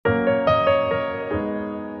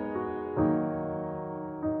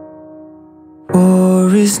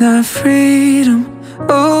is not freedom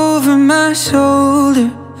over my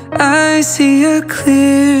shoulder. I see a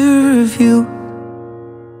clearer view.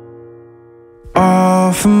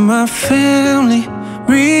 All for my family,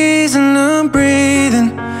 reason I'm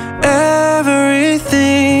breathing,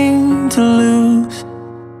 everything to lose.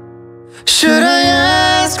 Should I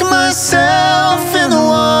ask myself in the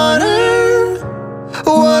water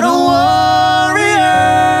what a warrior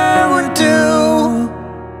would do?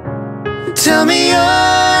 Tell me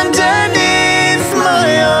underneath my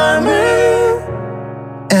armor,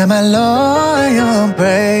 am I loyal,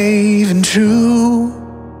 brave and true?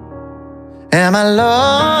 Am I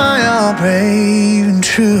loyal, brave and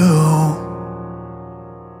true?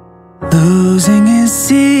 Losing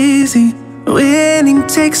is easy, winning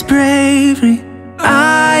takes bravery.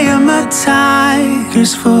 I am a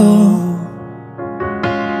tiger's foal.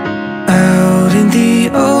 Out in the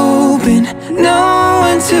open, no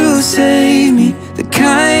one to save me. The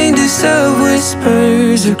kindest of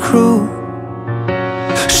whispers are cruel.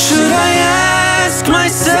 Should I ask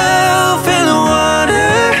myself in the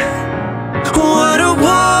water what a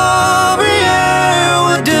warrior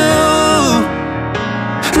would do?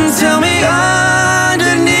 Tell me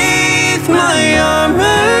underneath my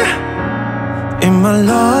armor, am I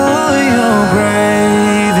loyal,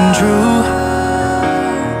 brave and true?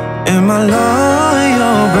 Am I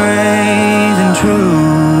loyal, brave and true?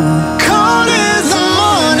 Cold is the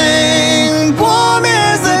morning, warm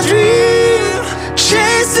is the dream,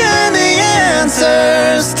 chasing the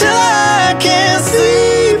answers till I can't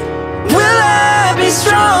sleep. Will I be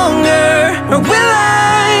stronger, or will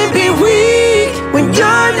I be weak when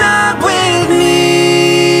you're not with me?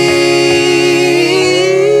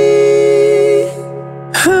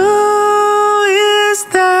 Who is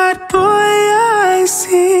that boy I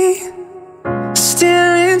see,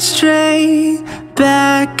 staring straight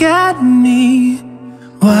back at me?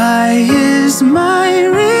 Why is my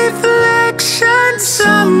reflection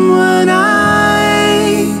someone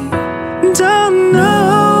I don't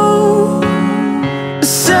know?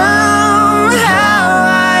 Somehow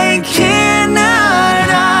I cannot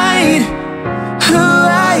hide who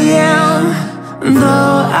I am,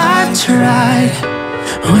 though I've tried.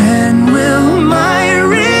 When will my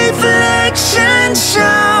reflection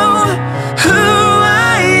show who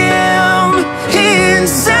I am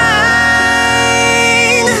inside?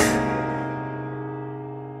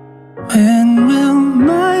 When will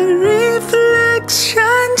my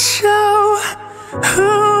reflection show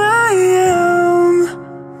who I am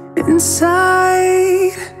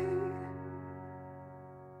inside?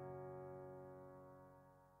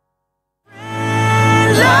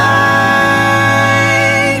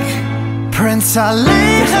 Like Prince Ali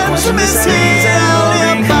had to miss me.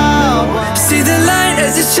 See the light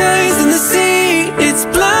as it shines in the sea.